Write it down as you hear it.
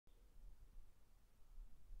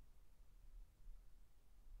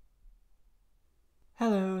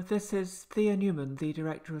Hello, this is Thea Newman, the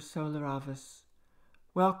Director of Solar Avis.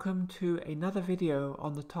 Welcome to another video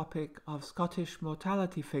on the topic of Scottish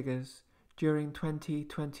mortality figures during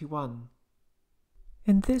 2021.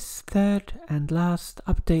 In this third and last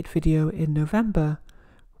update video in November,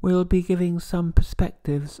 we'll be giving some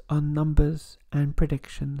perspectives on numbers and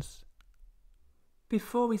predictions.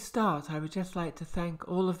 Before we start, I would just like to thank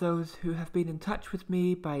all of those who have been in touch with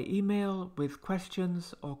me by email with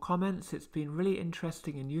questions or comments. It's been really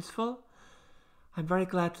interesting and useful. I'm very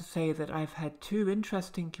glad to say that I've had two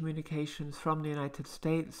interesting communications from the United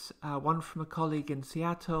States, one from a colleague in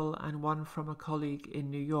Seattle and one from a colleague in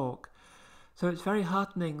New York. So it's very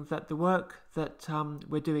heartening that the work that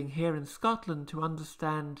we're doing here in Scotland to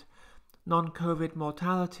understand non-COVID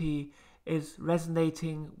mortality is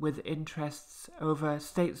resonating with interests over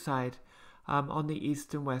stateside on the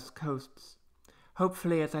east and west coasts.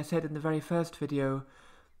 Hopefully, as I said in the very first video,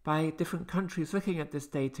 by different countries looking at this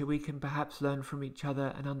data, we can perhaps learn from each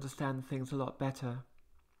other and understand things a lot better.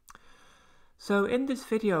 So in this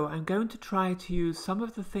video, I'm going to try to use some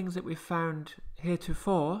of the things that we've found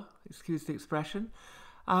heretofore, excuse the expression,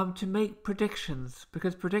 to make predictions,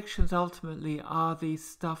 because predictions ultimately are the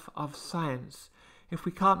stuff of science. If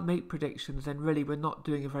we can't make predictions, then really we're not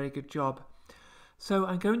doing a very good job. So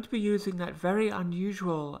I'm going to be using that very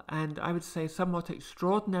unusual and I would say somewhat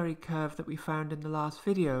extraordinary curve that we found in the last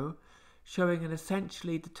video, showing an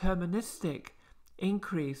essentially deterministic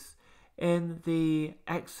increase in the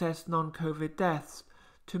excess non-COVID deaths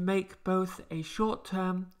to make both a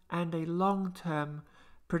short-term and a long-term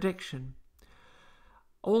prediction.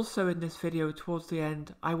 Also in this video, towards the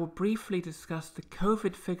end, I will briefly discuss the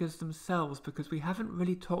COVID figures themselves because we haven't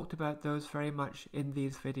really talked about those very much in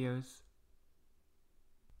these videos.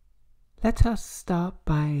 Let us start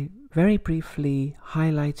by very briefly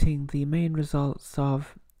highlighting the main results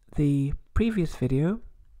of the previous video.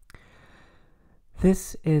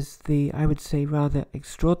 This is the, I would say, rather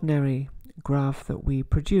extraordinary graph that we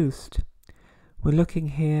produced. We're looking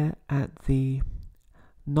here at the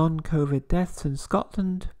non-COVID deaths in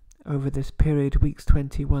Scotland over this period, weeks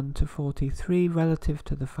 21 to 43, relative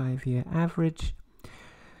to the 5-year average.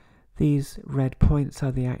 These red points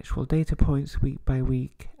are the actual data points week by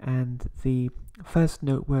week, and the first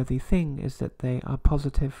noteworthy thing is that they are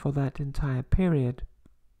positive for that entire period.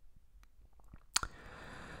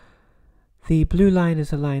 The blue line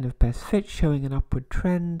is a line of best fit showing an upward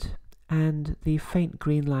trend, and the faint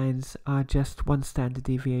green lines are just one standard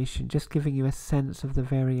deviation, just giving you a sense of the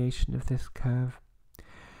variation of this curve.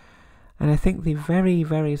 And I think the very,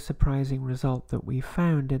 very surprising result that we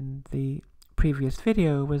found in the previous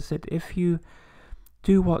video was that if you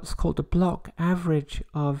do what's called a block average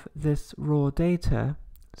of this raw data,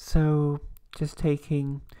 so just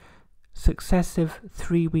taking successive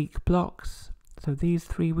 3-week blocks, so these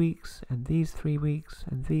 3 weeks and these 3 weeks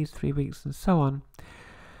and these 3 weeks and so on,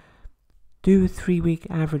 do 3-week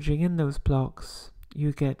averaging in those blocks,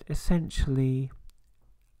 you get essentially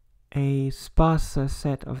a sparser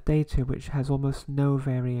set of data which has almost no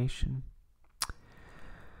variation.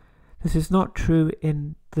 This is not true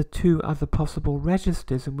in the two other possible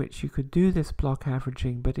registers in which you could do this block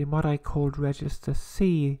averaging, but in what I called register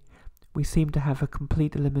C, we seem to have a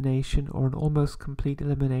complete elimination or an almost complete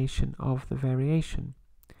elimination of the variation.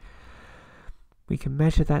 We can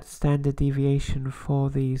measure that standard deviation for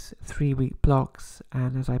these 3-week blocks,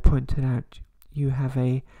 and as I pointed out, you have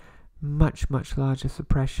a much larger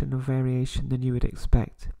suppression of variation than you would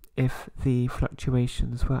expect if the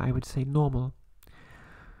fluctuations were, I would say, normal.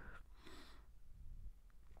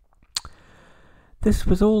 This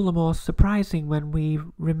was all the more surprising when we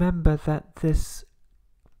remember that this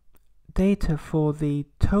data for the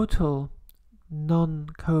total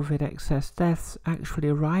non-COVID excess deaths actually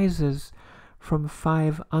arises from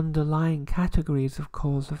 5 underlying categories of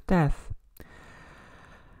cause of death.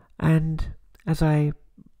 And as I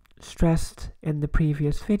stressed in the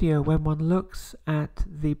previous video, when one looks at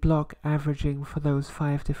the block averaging for those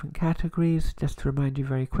 5 different categories, just to remind you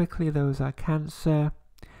very quickly, those are cancer,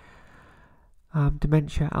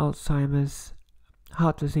 dementia, Alzheimer's,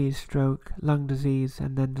 heart disease, stroke, lung disease,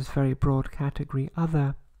 and then this very broad category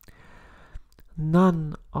other.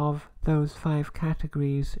 None of those 5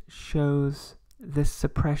 categories shows this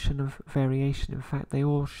suppression of variation. In fact, they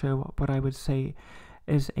all show what I would say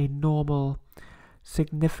is a normal,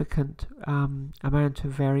 significant amount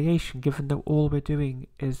of variation, given that all we're doing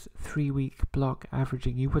is 3-week block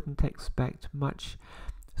averaging. You wouldn't expect much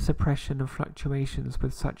suppression of fluctuations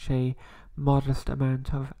with such a modest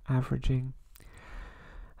amount of averaging.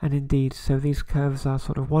 And indeed, so these curves are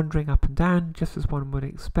sort of wandering up and down, just as one would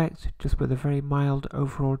expect, just with a very mild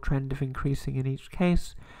overall trend of increasing in each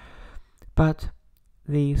case. But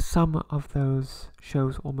the sum of those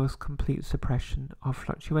shows almost complete suppression of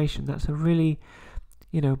fluctuation. That's a really,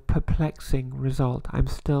 perplexing result. I'm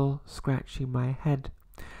still scratching my head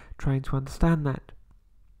trying to understand that.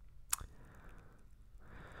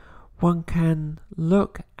 One can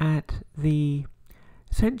look at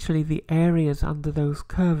essentially the areas under those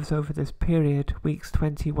curves over this period, weeks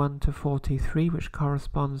 21 to 43, which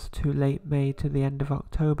corresponds to late May to the end of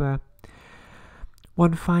October.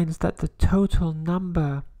 One finds that the total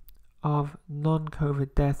number of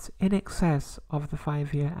non-COVID deaths in excess of the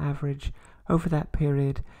 5-year average over that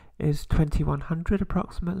period is 2,100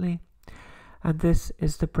 approximately, and this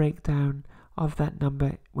is the breakdown of that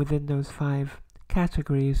number within those 5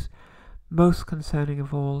 categories. Most concerning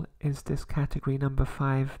of all is this category number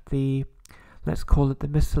 5, let's call it the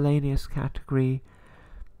miscellaneous category,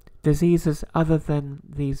 diseases other than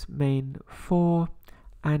these main 4,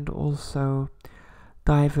 and also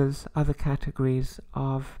diverse other categories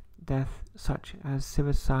of death such as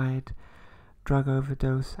suicide, drug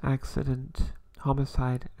overdose, accident,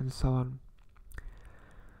 homicide, and so on.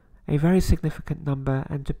 A very significant number,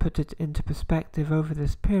 and to put it into perspective, over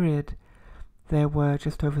this period there were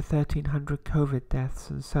just over 1,300 COVID deaths,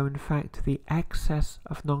 and so in fact the excess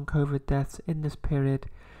of non-COVID deaths in this period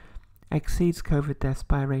exceeds COVID deaths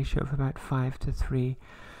by a ratio of about 5 to 3.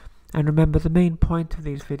 And remember, the main point of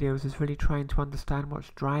these videos is really trying to understand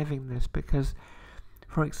what's driving this, because,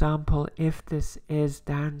 for example, if this is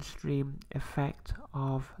downstream effect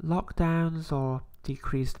of lockdowns or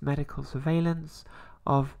decreased medical surveillance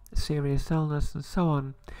of serious illness and so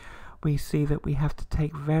on, we see that we have to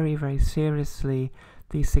take very, very seriously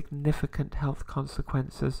the significant health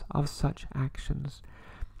consequences of such actions.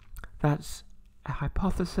 That's a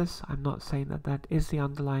hypothesis. I'm not saying that that is the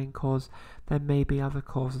underlying cause. There may be other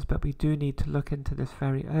causes, but we do need to look into this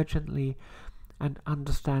very urgently and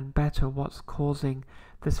understand better what's causing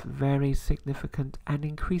this very significant and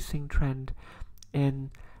increasing trend in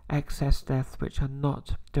excess deaths which are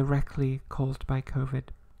not directly caused by COVID.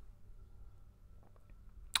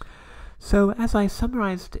 So, as I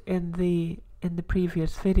summarized in the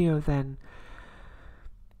previous video then,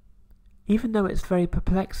 even though it's very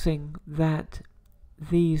perplexing that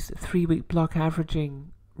these 3-week block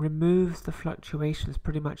averaging removes the fluctuations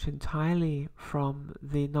pretty much entirely from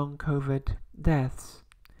the non-COVID deaths,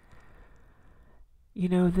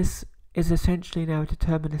 this is essentially now a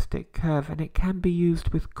deterministic curve, and it can be used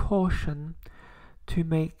with caution to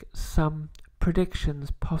make some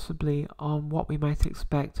predictions possibly on what we might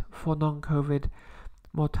expect for non-COVID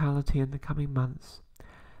mortality in the coming months.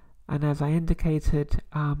 And as I indicated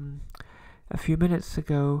a few minutes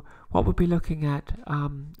ago, what we'll be looking at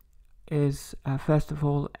is first of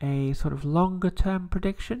all a sort of longer term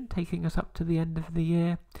prediction taking us up to the end of the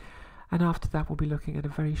year, and after that we'll be looking at a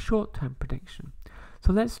very short term prediction.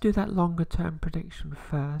 So let's do that longer term prediction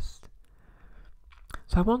first.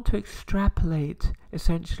 So I want to extrapolate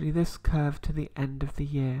essentially this curve to the end of the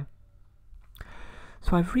year.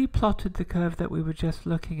 So I've replotted the curve that we were just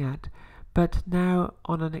looking at, but now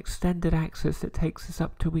on an extended axis that takes us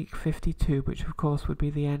up to week 52, which of course would be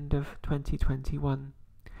the end of 2021.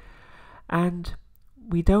 And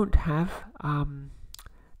we don't have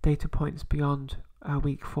data points beyond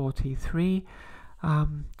week 43.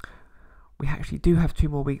 We actually do have 2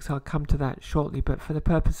 more weeks, I'll come to that shortly, but for the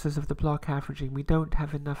purposes of the block averaging, we don't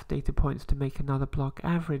have enough data points to make another block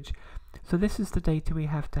average. So this is the data we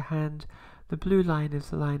have to hand. The blue line is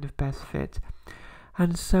the line of best fit.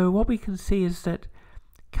 And so what we can see is that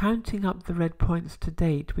counting up the red points to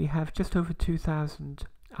date, we have just over 2,000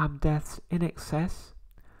 deaths in excess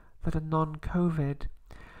that are non-COVID.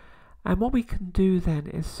 And what we can do then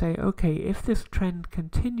is say, okay, if this trend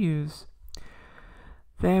continues,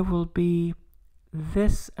 there will be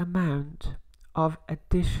this amount of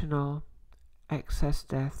additional excess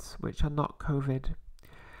deaths which are not COVID.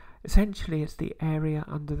 Essentially, it's the area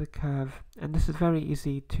under the curve, and this is very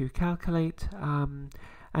easy to calculate, and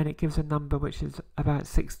it gives a number which is about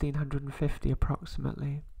 1,650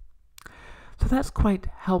 approximately. So that's quite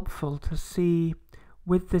helpful to see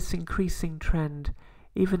with this increasing trend.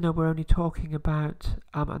 Even though we're only talking about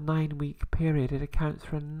a 9-week period, it accounts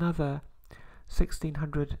for another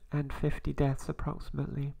 1,650 deaths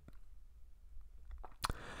approximately.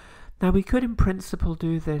 Now we could in principle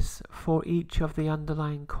do this for each of the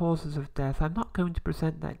underlying causes of death. I'm not going to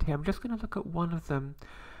present that here. I'm just going to look at one of them,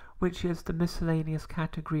 which is the miscellaneous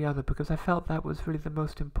category other, because I felt that was really the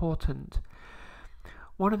most important.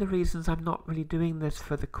 One of the reasons I'm not really doing this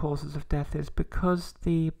for the causes of death is because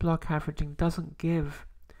the block averaging doesn't give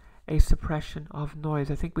a suppression of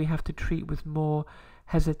noise. I think we have to treat with more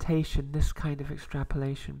hesitation this kind of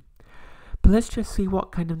extrapolation. But let's just see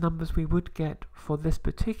what kind of numbers we would get for this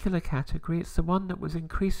particular category. It's the one that was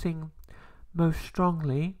increasing most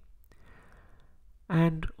strongly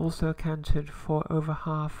and also accounted for over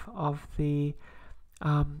half of the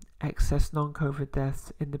excess non-COVID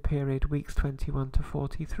deaths in the period weeks 21 to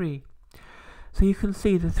 43. So you can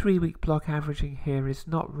see the 3-week block averaging here is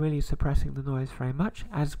not really suppressing the noise very much,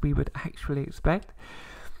 as we would actually expect.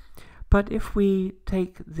 But if we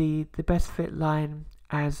take the best fit line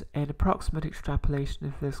as an approximate extrapolation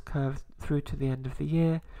of this curve through to the end of the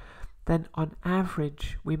year, then on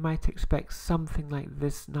average we might expect something like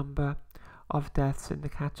this number of deaths in the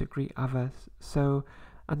category other, so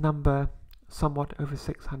a number somewhat over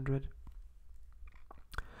 600.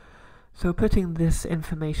 So putting this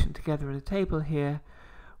information together in a table here,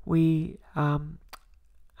 we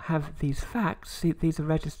have these facts. These are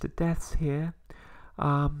registered deaths here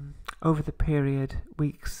over the period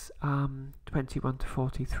weeks 21 to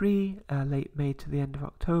 43, late May to the end of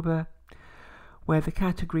October, where the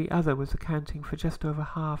category other was accounting for just over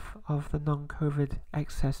half of the non-COVID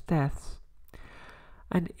excess deaths.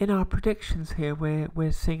 And in our predictions here,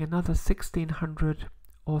 we're seeing another 1,600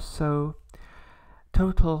 or so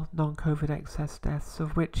total non-COVID excess deaths,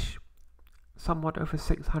 of which somewhat over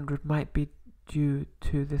 600 might be due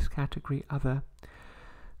to this category other.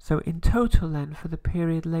 So in total then, for the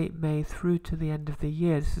period late May through to the end of the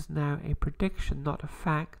year, this is now a prediction, not a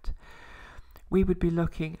fact, we would be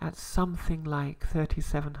looking at something like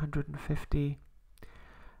 3,750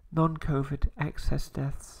 non-COVID excess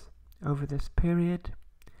deaths over this period,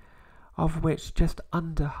 of which just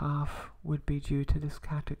under half would be due to this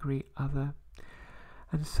category other.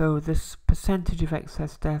 And so this percentage of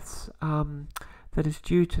excess deaths that is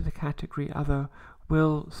due to the category other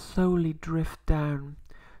will slowly drift down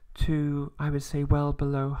to, I would say, well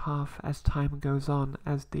below half as time goes on,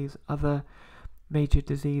 as these other major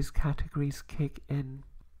disease categories kick in.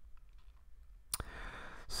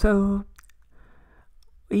 So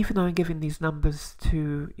even though I'm giving these numbers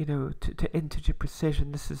to integer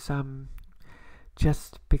precision, this is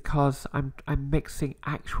just because I'm mixing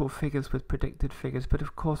actual figures with predicted figures. But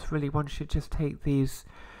of course, really, one should just take these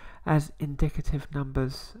as indicative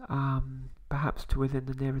numbers, perhaps to within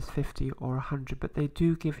the nearest 50 or 100. But they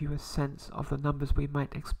do give you a sense of the numbers we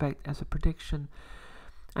might expect as a prediction.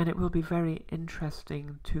 And it will be very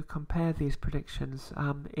interesting to compare these predictions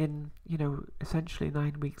in, essentially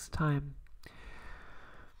 9 weeks' time.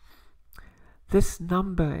 This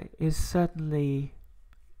number is certainly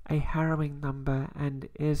a harrowing number and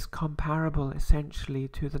is comparable essentially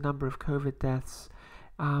to the number of COVID deaths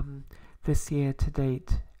this year to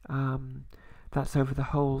date. That's over the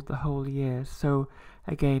whole year. So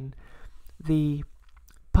again, the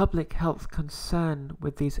public health concern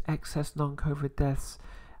with these excess non-COVID deaths,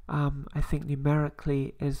 I think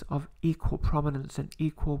numerically is of equal prominence and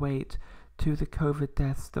equal weight to the COVID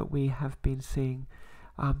deaths that we have been seeing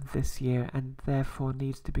this year, and therefore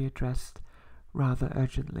needs to be addressed rather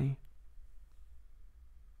urgently.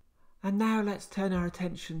 And now let's turn our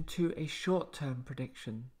attention to a short-term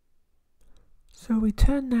prediction. So we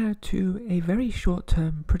turn now to a very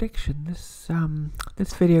short-term prediction.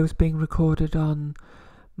 This video is being recorded on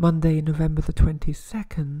Monday, November the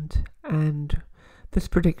 22nd, and this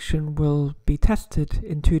prediction will be tested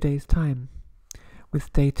in 2 days' time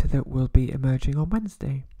with data that will be emerging on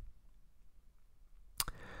Wednesday.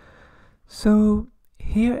 So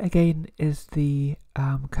here again is the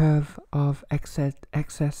curve of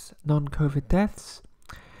excess non-COVID deaths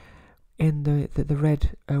in the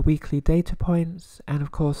red weekly data points, and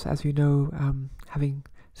of course, as you know, having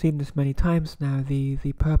seen this many times now, the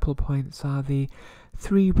purple points are the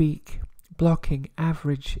 3-week blocking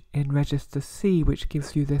average in register C, which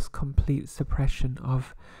gives you this complete suppression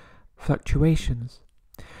of fluctuations.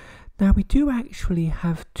 Now we do actually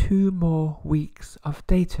have 2 more weeks of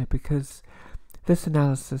data, because this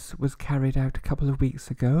analysis was carried out a couple of weeks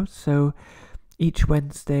ago. So each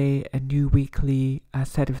Wednesday a new weekly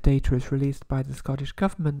set of data is released by the Scottish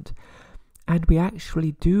Government, and we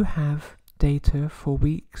actually do have data for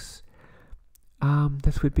weeks,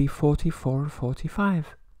 this would be 44 and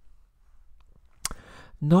 45.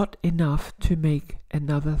 Not enough to make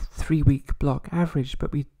another 3-week block average,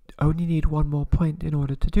 but we only need 1 more point in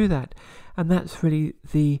order to do that. And that's really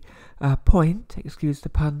the point, excuse the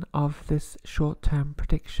pun, of this short-term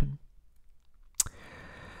prediction.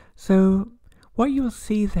 So what you'll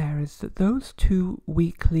see there is that those 2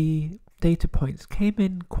 weekly data points came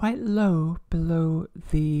in quite low below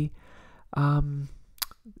the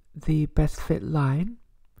best fit line.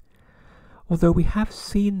 Although we have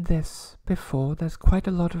seen this before, there's quite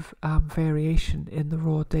a lot of variation in the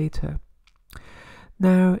raw data.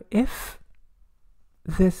 Now, if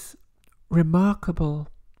this remarkable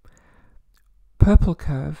purple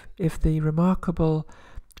curve, if the remarkable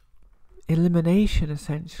elimination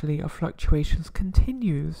essentially of fluctuations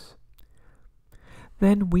continues,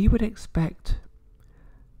 then we would expect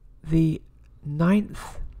the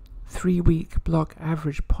 9th 3-week block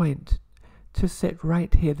average point to sit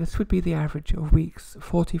right here. This would be the average of weeks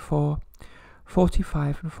 44,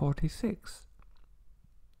 45 and 46.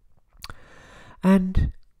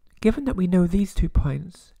 And given that we know these 2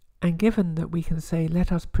 points, and given that we can say,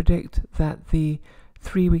 let us predict that the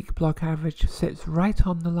 3-week block average sits right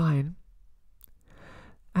on the line,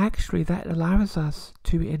 actually that allows us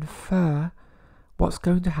to infer what's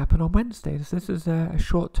going to happen on Wednesday. So this is a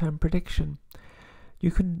short-term prediction.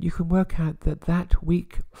 You can work out that that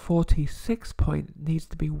week 46 point needs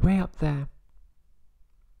to be way up there.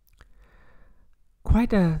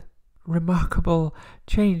 Quite a remarkable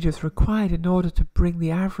change is required in order to bring the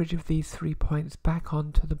average of these 3 points back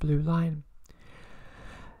onto the blue line.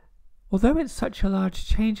 Although it's such a large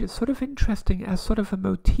change, it's sort of interesting as sort of a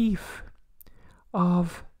motif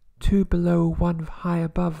of 2 below, 1 high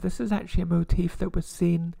above. This is actually a motif that was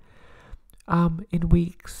seen in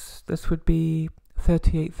weeks. This would be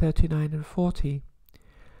 38, 39 and 40.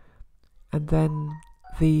 And then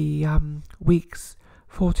the weeks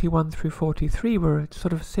 41 through 43 were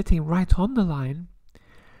sort of sitting right on the line.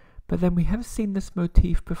 But then we have seen this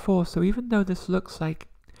motif before, so even though this looks like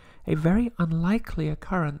a very unlikely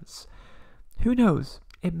occurrence, who knows?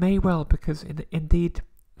 It may well, because indeed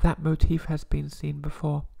that motif has been seen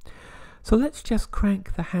before. So let's just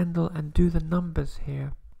crank the handle and do the numbers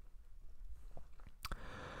here.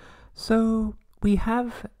 So we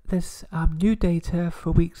have this new data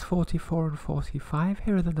for weeks 44 and 45.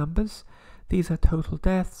 Here are the numbers. These are total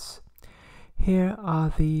deaths. Here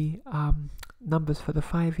are the numbers for the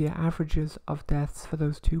 5-year averages of deaths for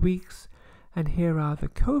those 2 weeks. And here are the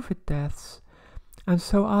COVID deaths. And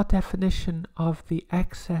so our definition of the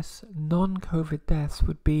excess non-COVID deaths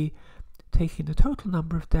would be taking the total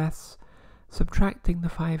number of deaths, subtracting the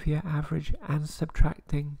 5-year average, and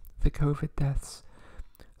subtracting the COVID deaths.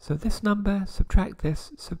 So this number, subtract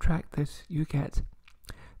this, you get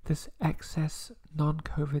this excess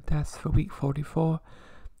non-COVID deaths for week 44,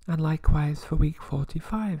 and likewise for week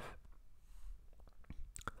 45.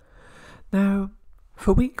 Now,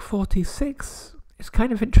 for week 46, it's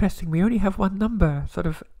kind of interesting. We only have one number, sort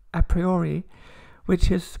of a priori, which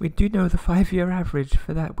is, we do know the 5-year average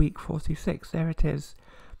for that week 46. There it is.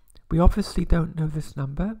 We obviously don't know this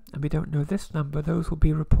number, and we don't know this number. Those will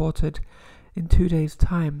be reported in 2 days'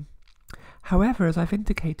 time. However, as I've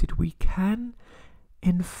indicated, we can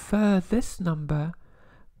infer this number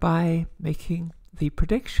by making the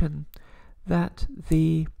prediction that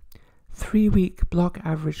the 3-week block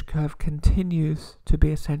average curve continues to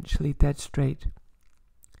be essentially dead straight.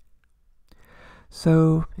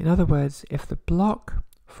 So, in other words, if the block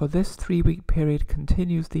for this 3-week period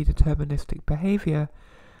continues the deterministic behavior,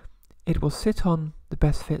 it will sit on the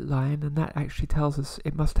best fit line, and that actually tells us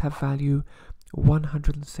it must have value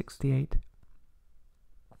 168.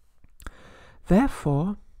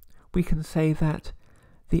 Therefore, we can say that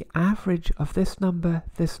the average of this number,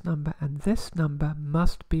 and this number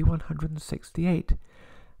must be 168.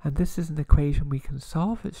 And this is an equation we can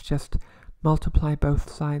solve. It's just multiply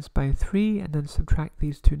both sides by 3 and then subtract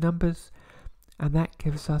these two numbers, and that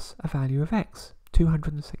gives us a value of x,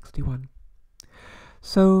 261.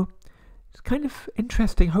 So it's kind of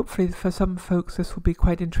interesting. Hopefully for some folks this will be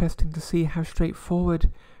quite interesting to see how straightforward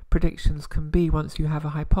predictions can be once you have a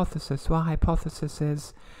hypothesis. So our hypothesis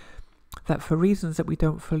is that for reasons that we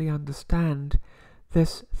don't fully understand,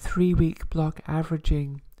 this 3-week block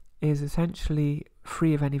averaging is essentially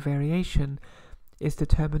free of any variation, is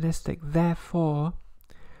deterministic. Therefore,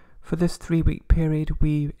 for this 3-week period,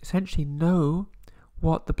 we essentially know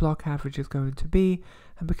what the block average is going to be,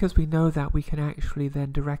 and because we know that, we can actually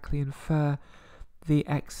then directly infer the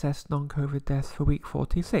excess non-COVID deaths for week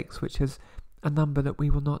 46, which is a number that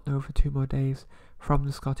we will not know for 2 more days from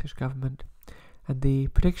the Scottish Government. And the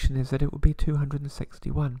prediction is that it will be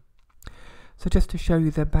 261. So just to show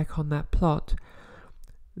you then back on that plot,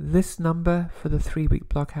 this number for the 3-week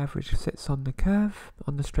block average sits on the curve,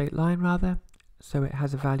 on the straight line rather, so it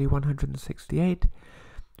has a value 168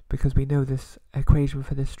 because we know this equation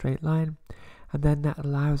for this straight line, and then that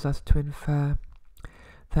allows us to infer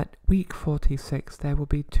that week 46 there will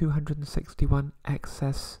be 261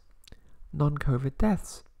 excess non-COVID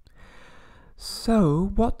deaths.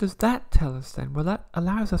 So what does that tell us then? Well, that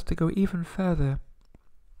allows us to go even further,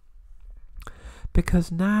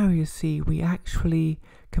 because now you see we actually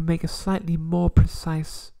can make a slightly more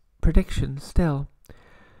precise prediction still,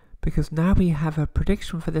 because now we have a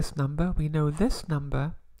prediction for this number, we know this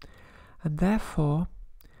number, and therefore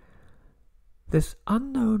this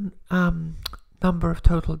unknown number of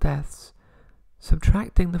total deaths,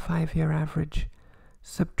 subtracting the 5-year average,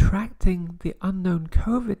 subtracting the unknown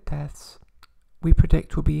COVID deaths, we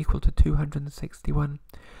predict will be equal to 261.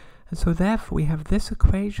 And so therefore we have this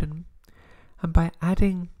equation, and by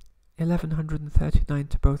adding 1139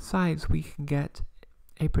 to both sides, we can get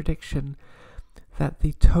a prediction that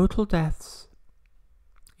the total deaths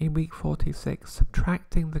in week 46,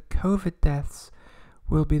 subtracting the COVID deaths,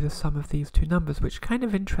 will be the sum of these two numbers, which kind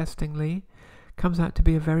of interestingly comes out to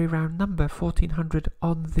be a very round number, 1400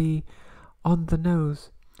 on the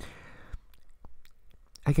nose.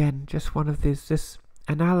 Again, just one of these. This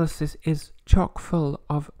analysis is chock full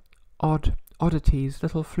of oddities,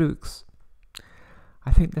 little flukes.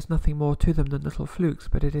 I think there's nothing more to them than little flukes,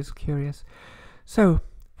 but it is curious. So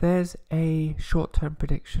there's a short-term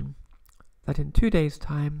prediction that in 2 days'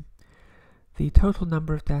 time, the total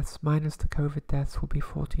number of deaths minus the COVID deaths will be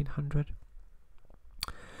 1400.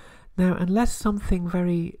 Now, unless something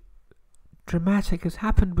very dramatic has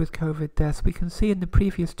happened with COVID deaths, we can see in the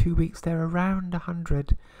previous 2 weeks they're around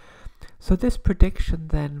 100. So this prediction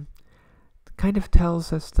then kind of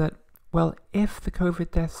tells us that, well, if the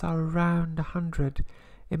COVID deaths are around 100,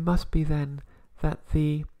 it must be then that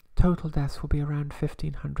the total deaths will be around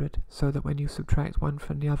 1500, so that when you subtract one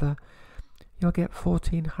from the other, you'll get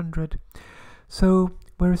 1400. So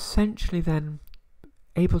we're essentially then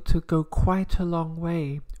able to go quite a long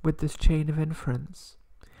way with this chain of inference,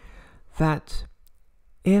 that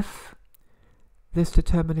if this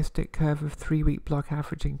deterministic curve of 3-week block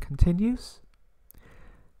averaging continues,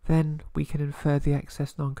 then we can infer the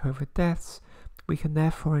excess non-COVID deaths. We can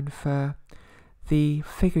therefore infer the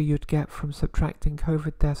figure you'd get from subtracting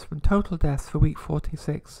COVID deaths from total deaths for week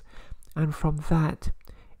 46, and from that,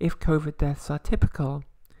 if COVID deaths are typical,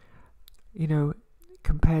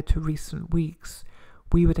 compared to recent weeks,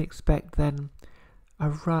 we would expect then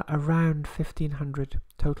around 1500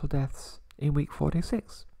 total deaths in week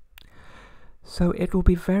 46. So it will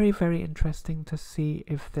be very, very interesting to see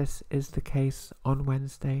if this is the case on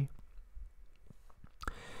Wednesday.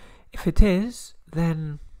 If it is,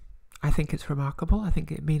 then I think it's remarkable. I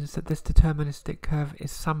think it means that this deterministic curve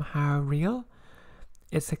is somehow real.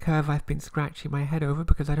 It's a curve I've been scratching my head over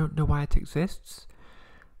because I don't know why it exists.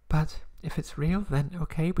 But if it's real, then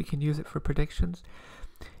okay, we can use it for predictions.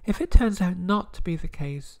 If it turns out not to be the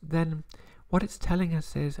case, then what it's telling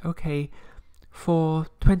us is, okay, for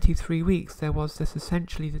 23 weeks there was this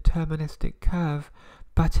essentially deterministic curve,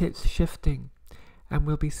 but it's shifting, and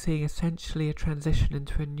we'll be seeing essentially a transition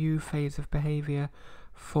into a new phase of behavior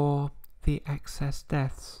for the excess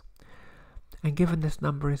deaths. And given this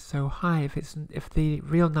number is so high, if the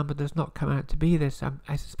real number does not come out to be this,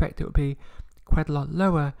 I suspect it will be quite a lot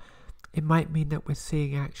lower. It might mean that we're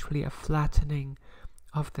seeing actually a flattening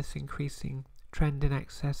of this increasing trend in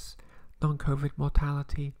excess non-COVID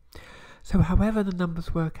mortality. So however the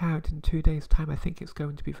numbers work out in 2 days' time, I think it's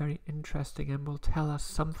going to be very interesting and will tell us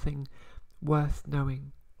something worth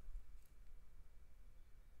knowing.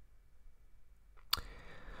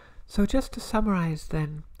 So just to summarize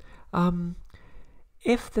then,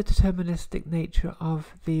 if the deterministic nature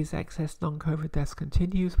of these excess non-COVID deaths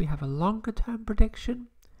continues, we have a longer term prediction.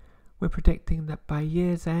 We're predicting that by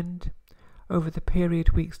year's end, over the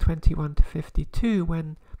period weeks 21 to 52,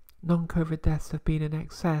 when non-COVID deaths have been in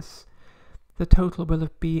excess, the total will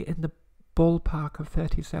be in the ballpark of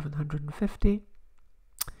 3,750,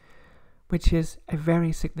 which is a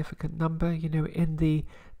very significant number, in the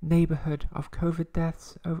neighbourhood of COVID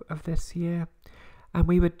deaths of this year. And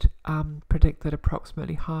we would predict that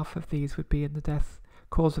approximately half of these would be in the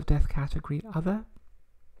cause of death category other.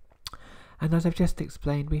 And as I've just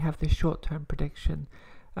explained, we have this short-term prediction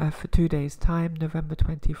for 2 days' time, November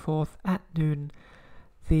 24th at noon.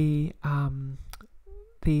 The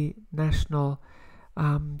National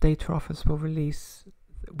Data Office will release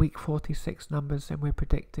week 46 numbers, and we're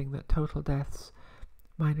predicting that total deaths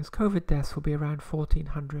minus COVID deaths will be around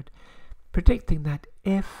 1400. Predicting that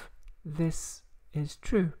if this is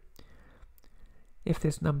true, if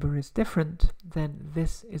this number is different, then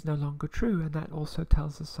this is no longer true, and that also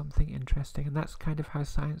tells us something interesting. And that's kind of how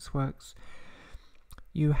science works.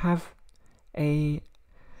 You have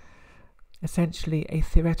essentially a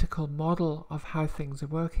theoretical model of how things are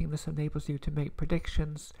working. This enables you to make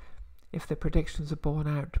predictions. if the predictions are borne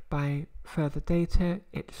out by further data,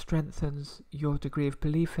 it strengthens your degree of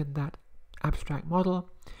belief in that abstract model.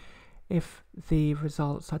 If the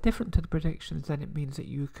results are different to the predictions, then it means that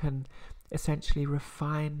you can essentially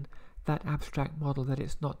refine that abstract model, that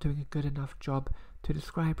it's not doing a good enough job to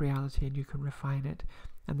describe reality, and you can refine it.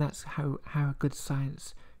 And that's how good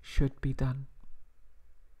science should be done.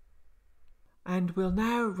 And we'll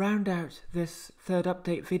now round out this third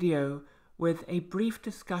update video with a brief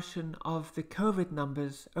discussion of the COVID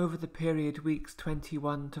numbers over the period weeks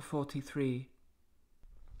 21 to 43.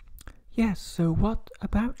 Yes, so what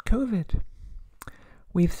about COVID?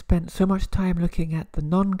 We've spent so much time looking at the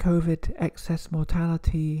non-COVID excess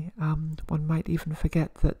mortality. One might even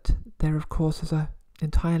forget that there, of course, is a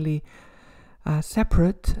entirely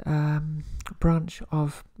separate branch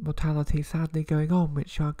of mortality sadly going on,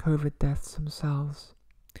 which are COVID deaths themselves.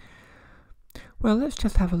 Well, let's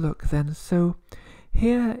just have a look then. So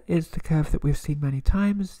here is the curve that we've seen many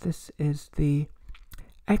times. This is the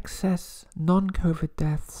excess non-COVID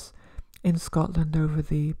deaths in Scotland over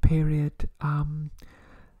the period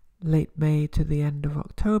late May to the end of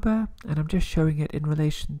October, and I'm just showing it in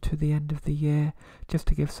relation to the end of the year, just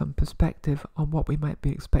to give some perspective on what we might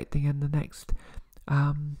be expecting in the next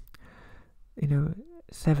 7,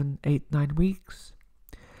 8, 9 weeks.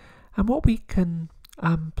 And what we can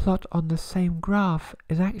plot on the same graph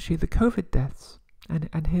is actually the COVID deaths,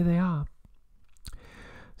 and here they are.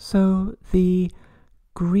 So the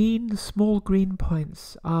small green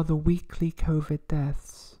points are the weekly COVID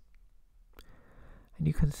deaths. And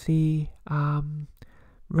you can see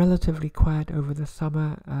relatively quiet over the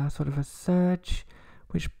summer, sort of a surge,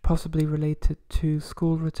 which possibly related to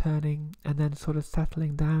school returning and then sort of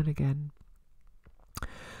settling down again.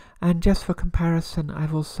 And just for comparison,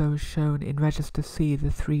 I've also shown in Register C the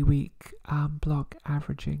 3-week block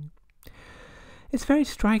averaging. It's very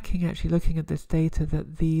striking actually looking at this data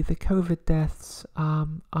that the COVID deaths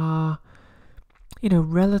are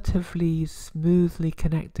relatively smoothly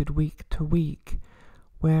connected week to week,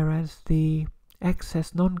 whereas the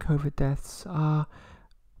excess non-COVID deaths are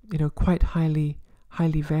quite highly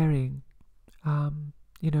varying. One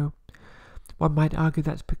might argue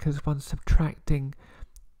that's because one's subtracting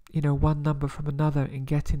one number from another in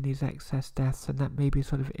getting these excess deaths, and that maybe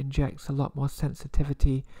sort of injects a lot more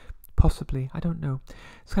sensitivity, possibly. I don't know.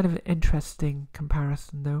 It's kind of an interesting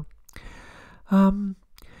comparison though.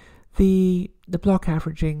 The block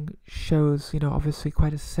averaging shows, obviously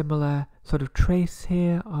quite a similar sort of trace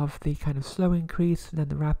here of the kind of slow increase and then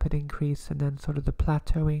the rapid increase and then sort of the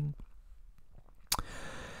plateauing.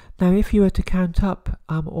 Now, if you were to count up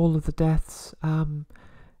all of the deaths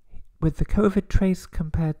with the COVID trace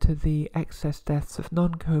compared to the excess deaths of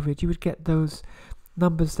non-COVID, you would get those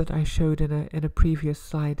numbers that I showed in a previous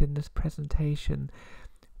slide in this presentation.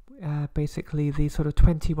 Basically, the sort of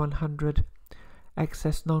 2,100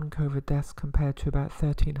 excess non-COVID deaths compared to about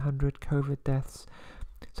 1,300 COVID deaths.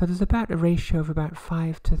 So there's about a ratio of about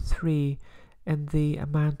 5 to 3 in the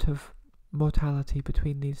amount of mortality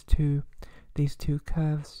between these two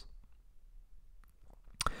curves.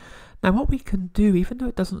 Now, what we can do, even though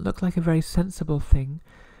it doesn't look like a very sensible thing,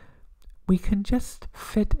 we can just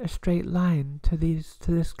fit a straight line to this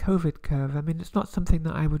COVID curve. I mean, it's not something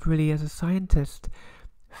that I would really, as a scientist,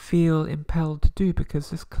 feel impelled to do, because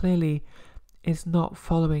this clearly is not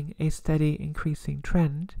following a steady increasing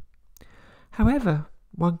trend. However,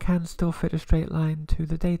 one can still fit a straight line to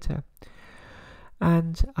the data.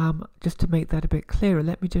 And just to make that a bit clearer,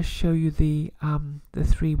 let me just show you the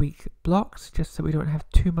 3-week blocks, just so we don't have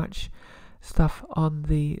too much stuff on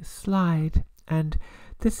the slide. And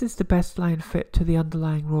this is the best line fit to the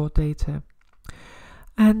underlying raw data.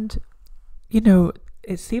 And,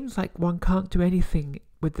 it seems like one can't do anything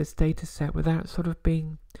with this data set without sort of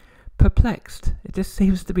being perplexed. It just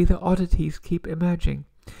seems to be that oddities keep emerging.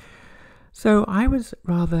 So I was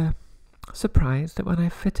rather surprised that when I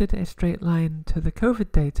fitted a straight line to the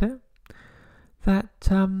COVID data, that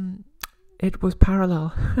it was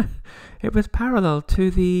parallel. It was parallel to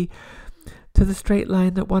the straight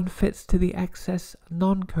line that one fits to the excess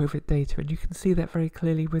non-COVID data, and you can see that very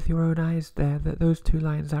clearly with your own eyes there, that those two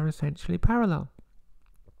lines are essentially parallel.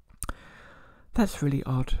 That's really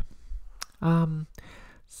odd.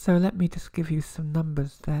 So let me just give you some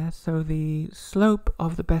numbers there. So the slope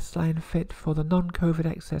of the best line fit for the non-COVID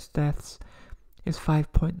excess deaths is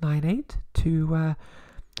 5.98 to,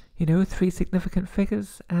 3 significant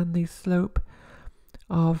figures, and the slope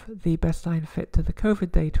of the best line fit to the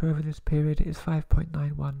COVID data over this period is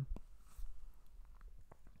 5.91.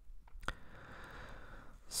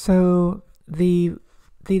 So the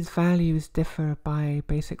these values differ by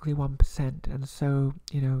basically 1%, and so,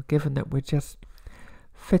 given that we're just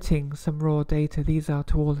fitting some raw data, these are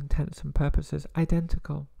to all intents and purposes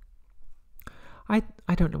identical. I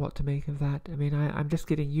don't know what to make of that. I mean, I'm just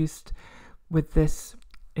getting used with this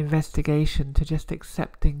investigation to just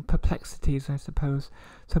accepting perplexities, I suppose.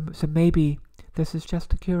 So maybe this is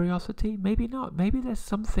just a curiosity, maybe not. Maybe there's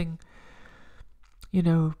something,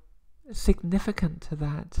 significant to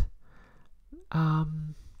that.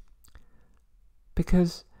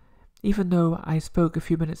 Because even though I spoke a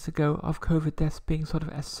few minutes ago of COVID deaths being sort of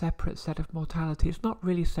a separate set of mortality, it's not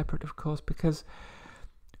really separate, of course, because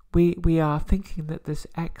we are thinking that this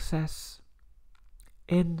excess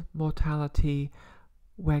in mortality,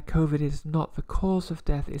 where COVID is not the cause of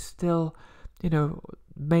death, is still,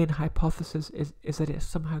 main hypothesis is that it's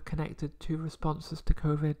somehow connected to responses to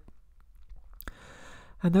COVID.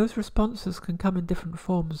 And those responses can come in different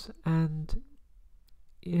forms, and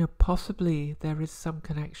possibly there is some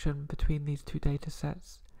connection between these two data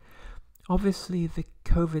sets. Obviously, the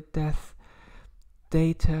COVID death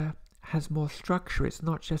data has more structure. It's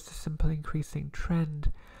not just a simple increasing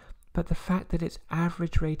trend, but the fact that its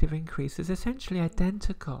average rate of increase is essentially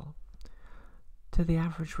identical to the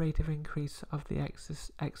average rate of increase of the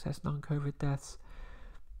excess non-COVID deaths.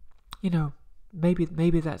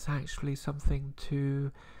 Maybe that's actually something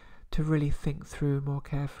to really think through more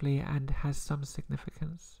carefully and has some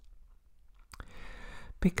significance.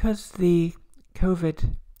 Because the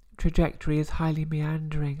COVID trajectory is highly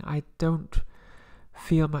meandering, I don't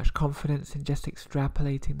feel much confidence in just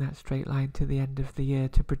extrapolating that straight line to the end of the year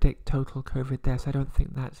to predict total COVID deaths. I don't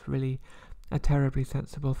think that's really a terribly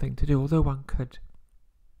sensible thing to do, although one could.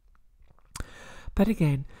 But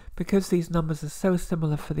again, because these numbers are so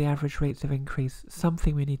similar for the average rates of increase,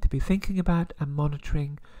 something we need to be thinking about and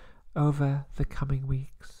monitoring over the coming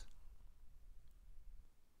weeks.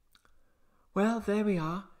 Well, there we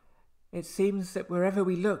are. It seems that wherever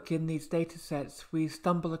we look in these data sets, we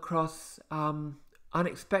stumble across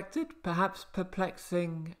unexpected, perhaps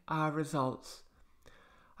perplexing results.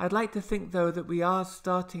 I'd like to think, though, that we are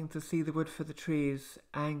starting to see the wood for the trees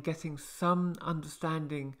and getting some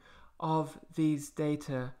understanding of these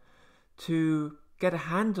data to get a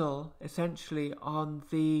handle, essentially, on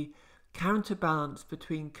the counterbalance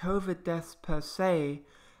between COVID deaths per se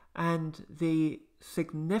and the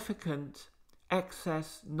significant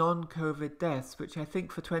excess non-COVID deaths, which I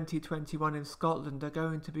think for 2021 in Scotland are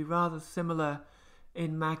going to be rather similar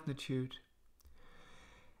in magnitude.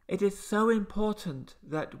 It is so important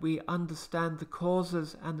that we understand the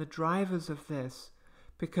causes and the drivers of this,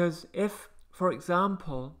 because if, for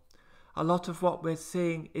example, a lot of what we're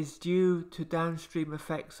seeing is due to downstream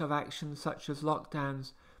effects of actions such as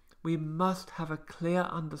lockdowns, we must have a clear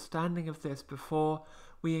understanding of this before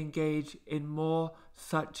we engage in more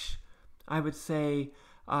such, I would say,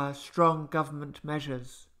 strong government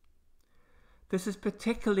measures. This is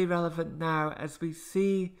particularly relevant now as we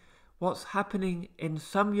see what's happening in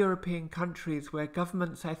some European countries where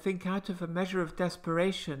governments, I think out of a measure of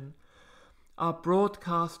desperation, are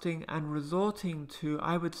broadcasting and resorting to,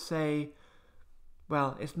 I would say,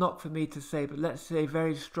 well, it's not for me to say, but let's say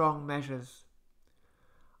very strong measures.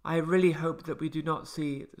 I really hope that we do not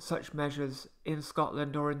see such measures in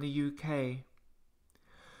Scotland or in the UK.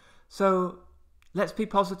 So let's be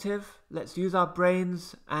positive, let's use our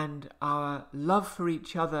brains and our love for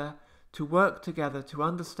each other to work together to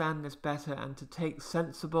understand this better and to take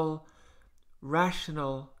sensible,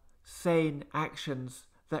 rational, sane actions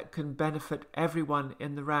that can benefit everyone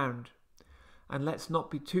in the round. And let's not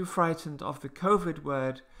be too frightened of the COVID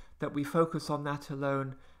word that we focus on that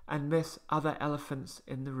alone and miss other elephants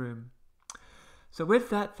in the room. So with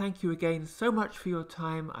that, thank you again so much for your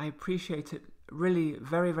time. I appreciate it really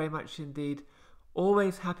very, very much indeed.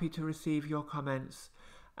 Always happy to receive your comments.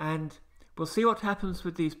 And we'll see what happens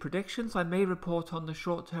with these predictions. I may report on the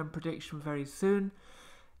short-term prediction very soon.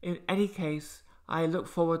 In any case, I look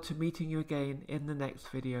forward to meeting you again in the next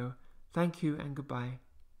video. Thank you and goodbye.